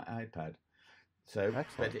recorded on my iPad. So,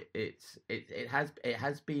 excellent. But it has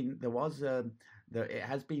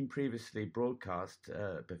been previously broadcast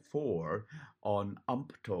before on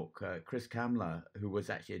Ump Talk. Chris Kamler, who was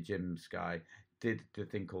actually a Jim's guy, did the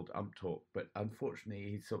thing called Ump Talk, but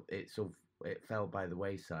unfortunately it fell by the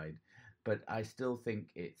wayside. But I still think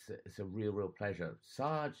it's a real pleasure.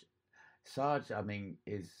 Sarge, I mean,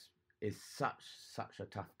 is such a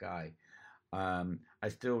tough guy. I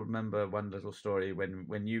still remember one little story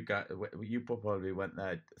when you probably went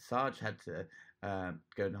there. Sarge had to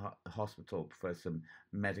go to hospital for some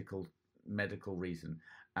medical reason,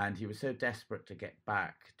 and he was so desperate to get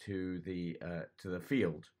back to the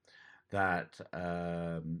field that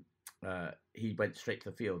he went straight to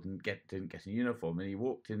the field and didn't get a uniform, and he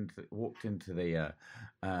walked into the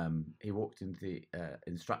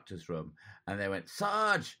instructor's room, and they went,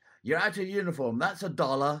 "Sarge, you're out of uniform. That's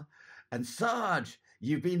 $1." And Sarge,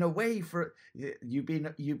 you've been away from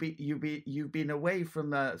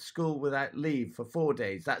school without leave for 4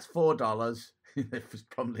 days. That's $4. It was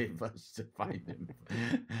probably much to find him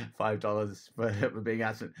 $5 for being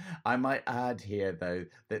absent. I might add here, though,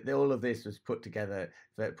 that all of this was put into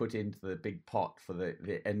the big pot for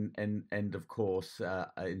the end of course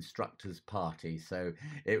instructors party. So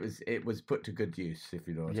it was put to good use, if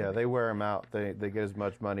you know what I mean. Yeah, they wear him out. They get as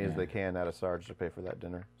much money as they can out of Sarge to pay for that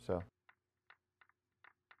dinner. So.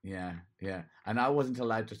 Yeah. And I wasn't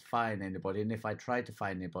allowed to fine anybody. And if I tried to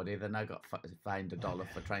fine anybody, then I got fined $1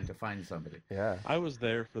 for trying to find somebody. Yeah. I was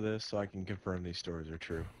there for this, so I can confirm these stories are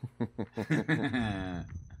true.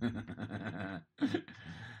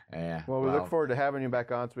 Yeah. Well, we look forward to having you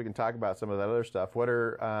back on so we can talk about some of that other stuff. What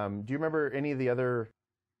are do you remember any of the other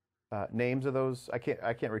names of those? I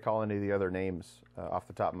can't recall any of the other names off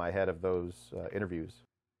the top of my head of those interviews.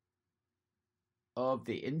 Of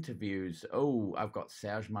the interviews, I've got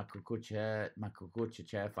Serge Makukuchev,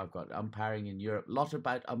 I've got umpiring in Europe, a lot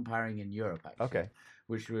about umpiring in Europe, actually. Okay.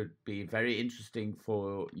 Which would be very interesting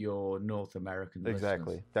for your North American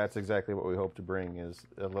Exactly. listeners. That's exactly what we hope to bring, is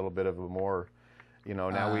a little bit of a more,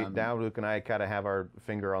 now Luke and I kind of have our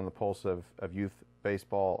finger on the pulse of youth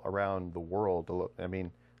baseball around the world. I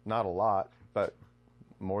mean, not a lot, but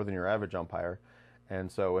more than your average umpire. And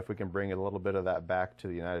so, if we can bring a little bit of that back to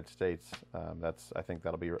the United States, I think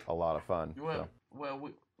that'll be a lot of fun. We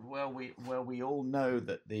all know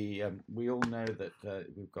that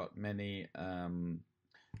we've got many.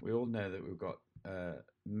 We all know that we've got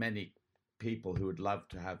many people who would love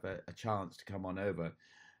to have a chance to come on over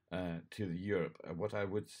to Europe. What I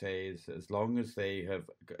would say is, as long as they have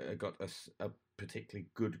got a particularly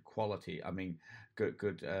good quality, I mean, good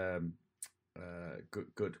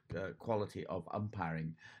quality of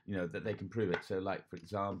umpiring, that they can prove it. So, like, for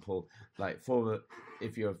example,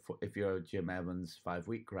 if you're a Jim Evans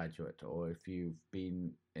 5-week graduate, or if you've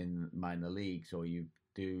been in minor leagues, or you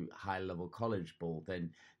do high level college ball,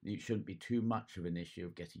 then it shouldn't be too much of an issue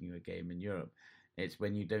of getting you a game in Europe. It's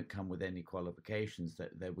when you don't come with any qualifications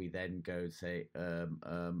that we then go say,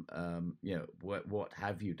 what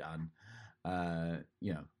have you done,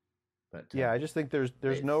 But, I just think there's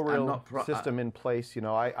no real system in place.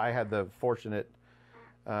 I had the fortunate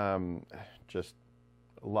just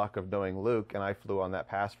luck of knowing Luke, and I flew on that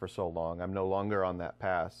pass for so long. I'm no longer on that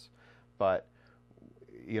pass, but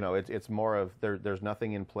it's more of there's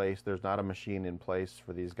nothing in place. There's not a machine in place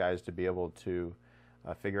for these guys to be able to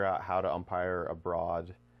figure out how to umpire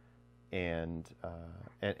abroad and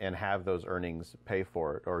have those earnings pay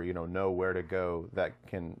for it, or know where to go that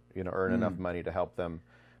can earn enough money to help them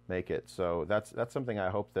make it. So that's something I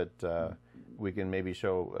hope that we can maybe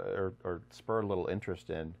show or spur a little interest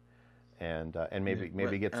in, and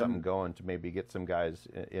maybe get something going to maybe get some guys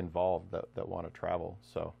involved that want to travel.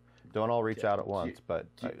 So don't all reach out at once, but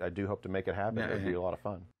I do hope to make it happen. It'd be a lot of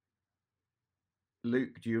fun.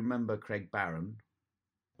 Luke, do you remember Craig Barron?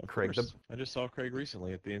 I just saw Craig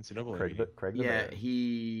recently at the NCAA meeting. Craig the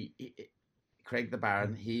Baron. Craig the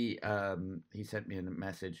Baron, he sent me a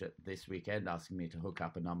message this weekend asking me to hook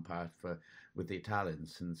up an umpire with the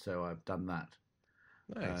Italians, and so I've done that.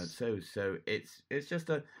 Nice. So it's just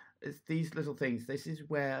it's these little things. This is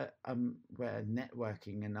where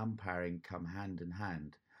networking and umpiring come hand in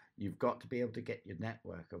hand. You've got to be able to get your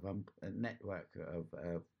network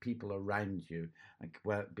of people around you and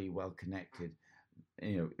be well connected.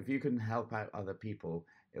 If you can help out other people,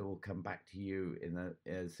 it will come back to you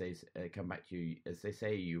as they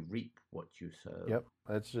say, you reap what you sow. Yep,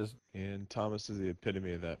 that's just. And Thomas is the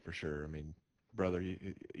epitome of that for sure. I mean, brother,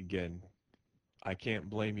 again, I can't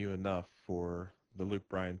blame you enough for the Luke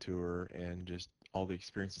Bryan tour and just all the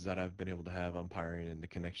experiences that I've been able to have umpiring and the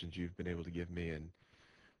connections you've been able to give me. And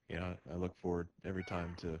I look forward every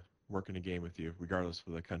time to working a game with you, regardless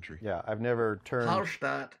of the country. Yeah, I've never turned.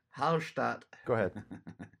 Hallstatt. Go ahead.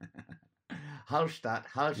 Hallstatt.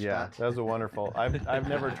 Yeah, that was a wonderful. I've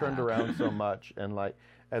never turned around so much. And like,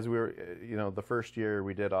 as we were, the first year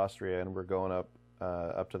we did Austria, and we're going up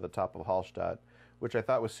to the top of Hallstatt, which I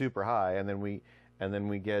thought was super high. And then we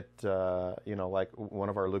get, like one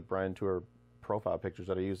of our Luke Bryan tour profile pictures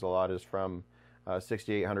that I use a lot is from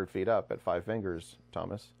 6,800 feet up at 5 fingers,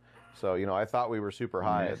 Thomas. So, you know, I thought we were super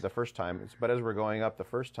high the first time, but as we're going up the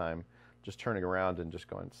first time, just turning around and just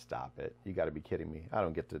going, stop it. You got to be kidding me. I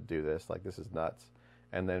don't get to do this. Like, this is nuts.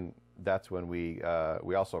 And then that's when we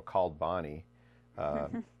also called Bonnie,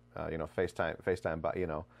 you know, FaceTime, you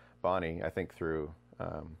know, Bonnie, I think through,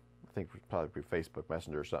 I think probably through Facebook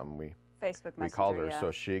Messenger or something. We called her,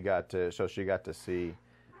 so she got to see.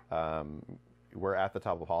 We're at the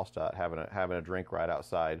top of Hallstatt having a drink right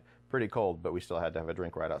outside. Pretty cold, but we still had to have a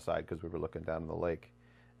drink right outside because we were looking down in the lake.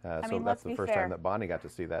 So that's the first time that Bonnie got to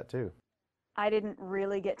see that too. I didn't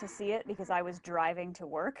really get to see it because I was driving to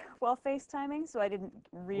work while FaceTiming, so I didn't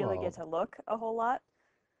really get to look a whole lot.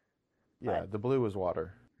 Yeah, the blue was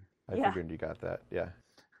water. I figured you got that. Yeah.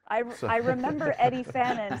 I remember Eddie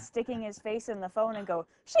Fannin sticking his face in the phone and go,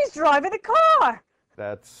 "She's driving the car."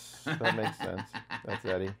 That makes sense. That's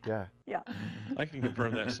Eddie. Yeah. Yeah. I can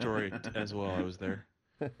confirm that story as well. I was there.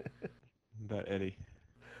 That Eddie.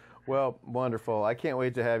 Well, wonderful. I can't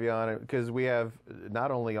wait to have you on it because we have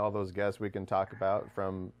not only all those guests we can talk about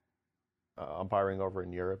from umpiring over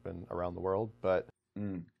in Europe and around the world, but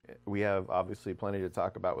we have obviously plenty to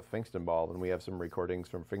talk about with Finkston Ball, and we have some recordings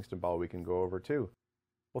from Finkston Ball we can go over too.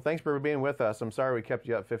 Well, thanks for being with us. I'm sorry we kept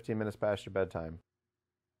you up 15 minutes past your bedtime.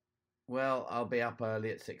 Well, I'll be up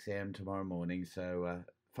early at 6 a.m. tomorrow morning, so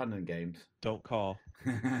fun and games. Don't call.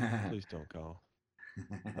 Please don't call.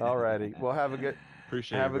 All righty. Well, have a good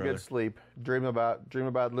sleep. Dream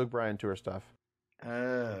about Luke Bryan Tour stuff.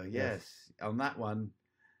 Oh, yes. On that one,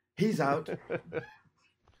 he's out.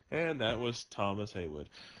 And that was Thomas Haywood.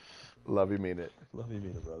 Love you, mean it. Love you,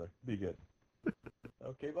 mean it, brother. Be good.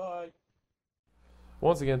 Okay, bye.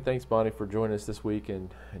 Once again, thanks, Bonnie, for joining us this week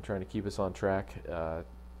and trying to keep us on track.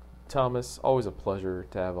 Thomas, always a pleasure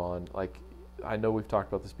to have on. Like, I know we've talked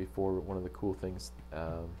about this before, but one of the cool things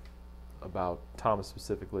about Thomas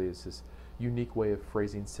specifically is his unique way of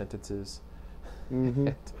phrasing sentences. Mm-hmm.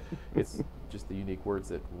 It's just the unique words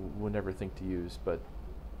that we'll never think to use, but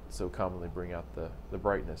so commonly bring out the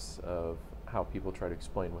brightness of how people try to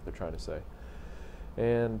explain what they're trying to say.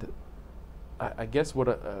 And I guess what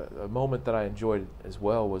a moment that I enjoyed as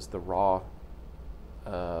well was the raw,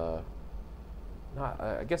 not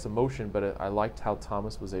I guess emotion, but I liked how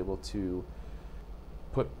Thomas was able to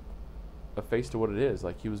put a face to what it is.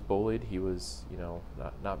 Like, he was bullied, he was, you know,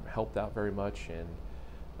 not helped out very much, and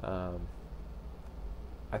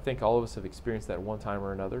I think all of us have experienced that one time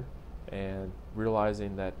or another, and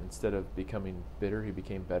realizing that instead of becoming bitter, he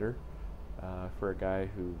became better for a guy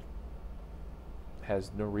who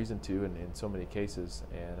has no reason to in so many cases.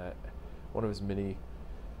 And one of his many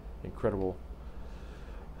incredible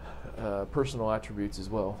personal attributes as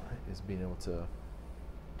well is being able to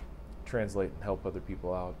translate and help other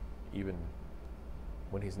people out, even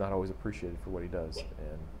when he's not always appreciated for what he does.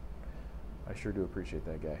 And I sure do appreciate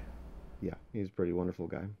that guy. Yeah, he's a pretty wonderful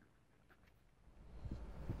guy.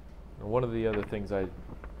 And one of the other things I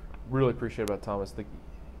really appreciate about Thomas,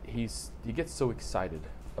 he gets so excited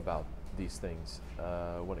about these things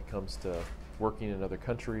when it comes to working in other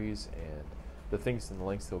countries and the things and the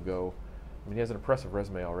lengths he'll go. I mean, he has an impressive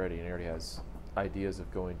resume already, and he already has ideas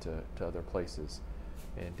of going to other places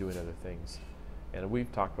and doing other things. And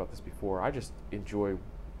we've talked about this before. I just enjoy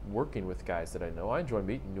working with guys that I know. I enjoy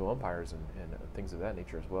meeting new umpires and things of that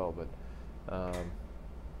nature as well. But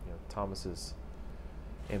you know, Thomas's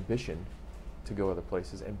ambition to go other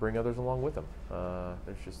places and bring others along with him.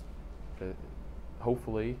 There's just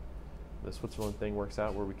hopefully the Switzerland thing works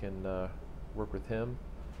out where we can work with him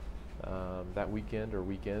that weekend or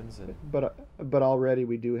weekends. And but already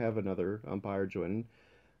we do have another umpire joining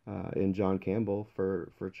in John Campbell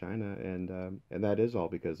for China, and that is all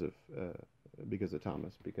because of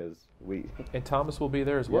Thomas, because and Thomas will be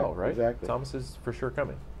there as well, right? Exactly. Thomas is for sure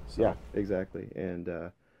coming. So. Yeah, exactly,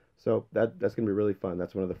 and so that's going to be really fun.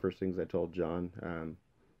 That's one of the first things I told John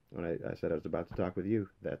when I said I was about to talk with you,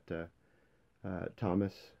 that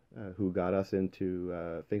Thomas, who got us into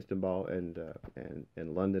Finkston Ball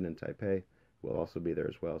and London and Taipei, will also be there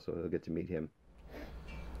as well, so he'll get to meet him.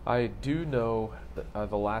 I do know that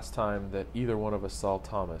the last time that either one of us saw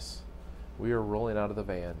Thomas, we were rolling out of the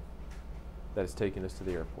van that is taking us to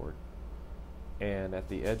the airport. And at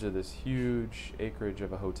the edge of this huge acreage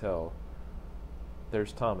of a hotel,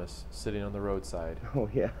 there's Thomas sitting on the roadside. Oh,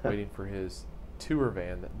 yeah. Waiting for his tour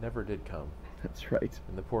van that never did come. That's right.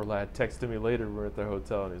 And the poor lad texted me later when we were at the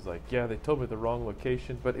hotel, and he's like, yeah, they told me the wrong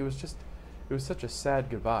location. But it was such a sad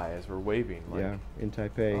goodbye as we're waving. Like, yeah, in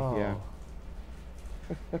Taipei, oh, yeah.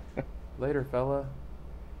 Later, fella.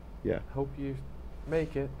 Yeah. 'Hope you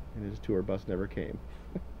make it. And his tour bus never came.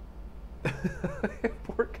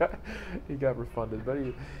 Poor guy. He got refunded, but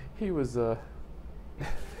he was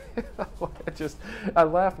I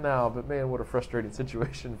laugh now, but man, what a frustrating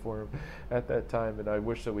situation for him at that time. And I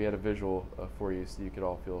wish that we had a visual for you so you could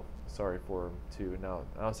all feel sorry for him too. Now,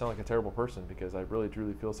 I don't sound like a terrible person because I really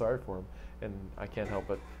truly feel sorry for him, and I can't help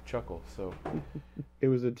but chuckle. So it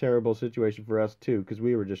was a terrible situation for us too, because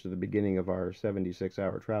we were just at the beginning of our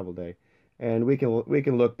 76-hour travel day, and we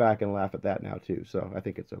can look back and laugh at that now too. So I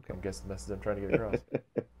think it's okay. I guess the message I'm trying to get across.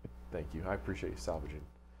 Thank you. I appreciate you salvaging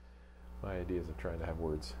my ideas of trying to have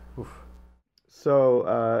words. Oof. So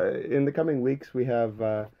in the coming weeks, we're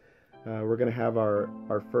going to have our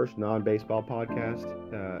first non-baseball podcast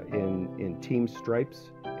in Team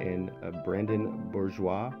Stripes in Brandon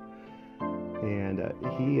Bourgeois. And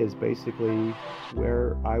he is basically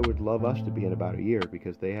where I would love us to be in about a year,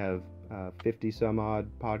 because they have 50 some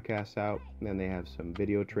odd podcasts out, and then they have some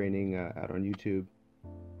video training out on YouTube.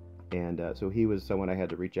 And so he was someone I had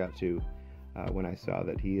to reach out to when I saw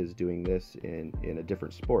that he is doing this in a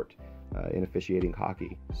different sport, in officiating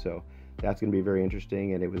hockey. So that's going to be very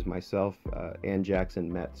interesting, and it was myself and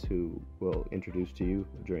Jackson Metz who will introduce to you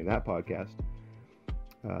during that podcast,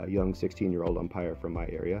 young 16-year-old umpire from my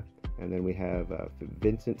area. And then we have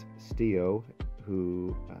Vincent Stio,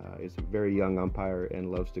 who is a very young umpire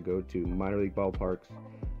and loves to go to minor league ballparks,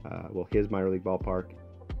 his minor league ballpark,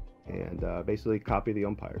 and basically copy the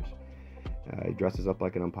umpires. He dresses up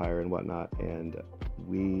like an umpire and whatnot, and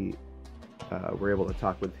we were able to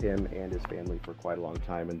talk with him and his family for quite a long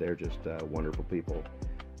time, and they're just wonderful people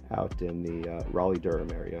out in the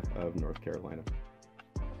Raleigh-Durham area of North Carolina.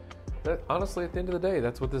 Honestly, at the end of the day,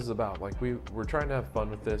 that's what this is about. Like, we're trying to have fun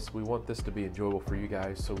with this. We want this to be enjoyable for you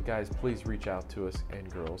guys. So guys, please reach out to us,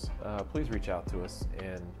 and girls, please reach out to us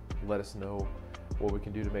and let us know what we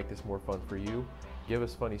can do to make this more fun for you. Give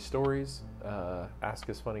us funny stories, ask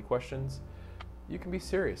us funny questions. You can be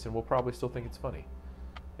serious, and we'll probably still think it's funny.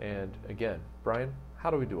 And again, Brian, how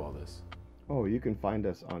do we do all this? Oh, you can find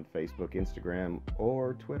us on Facebook, Instagram,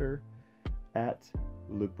 or Twitter at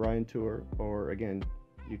Luke Bryan Tour, or again,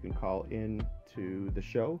 you can call in to the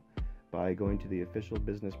show by going to the official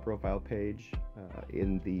business profile page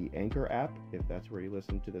in the Anchor app, if that's where you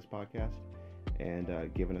listen to this podcast,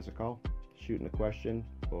 and giving us a call, shooting a question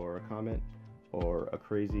or a comment or a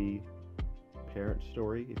crazy parent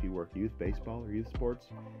story. If you work youth baseball or youth sports,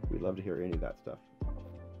 we'd love to hear any of that stuff.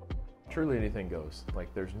 Truly anything goes.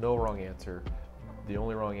 Like, there's no wrong answer. The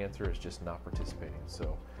only wrong answer is just not participating.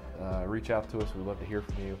 So reach out to us. We'd love to hear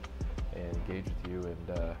from you and engage with you,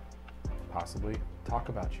 and possibly talk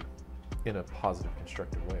about you in a positive,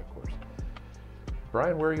 constructive way, of course.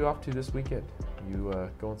 Brian, where are you off to this weekend? You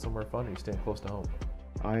going somewhere fun, or are you staying close to home?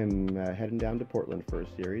 I'm heading down to Portland for a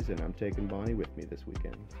series, and I'm taking Bonnie with me this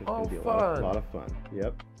weekend. So it's going to be a lot of fun.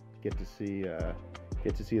 Yep. Get to see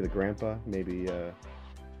the grandpa.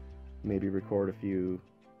 Maybe record a few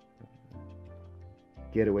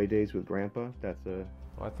getaway days with grandpa. That's a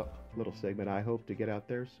little segment I hope to get out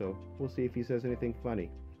there. So we'll see if he says anything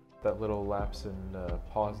funny. That little lapse and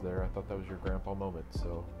pause there, I thought that was your grandpa moment.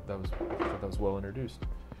 So I thought that was well introduced.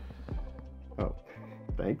 Oh,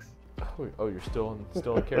 thanks. Oh, you're still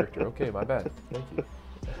in character. Okay, my bad. Thank you.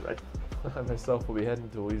 Right. I myself will be heading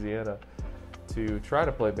to Louisiana to try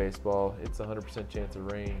to play baseball. It's a 100% chance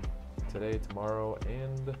of rain today, tomorrow,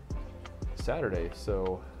 and Saturday.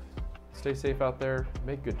 So stay safe out there.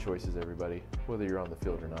 Make good choices, everybody, whether you're on the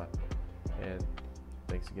field or not. And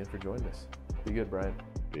thanks again for joining us. Be good, Brian.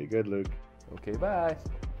 Be good, Luke. Okay, bye.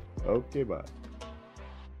 Okay, bye.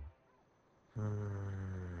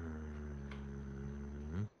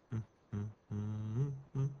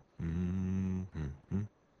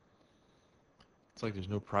 It's like there's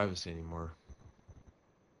no privacy anymore.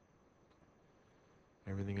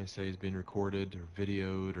 Everything I say is being recorded or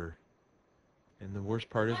videoed, and the worst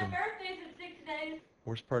part is My birthday's in 6 days.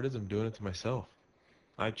 Worst part is I'm doing it to myself.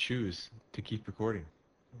 I choose to keep recording,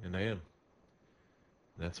 and I am.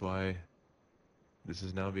 That's why this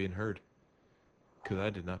is now being heard, because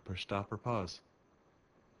I did not push stop or pause.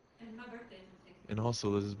 And my birthday's in 6 days. And also,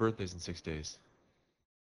 Liz's birthday's in 6 days.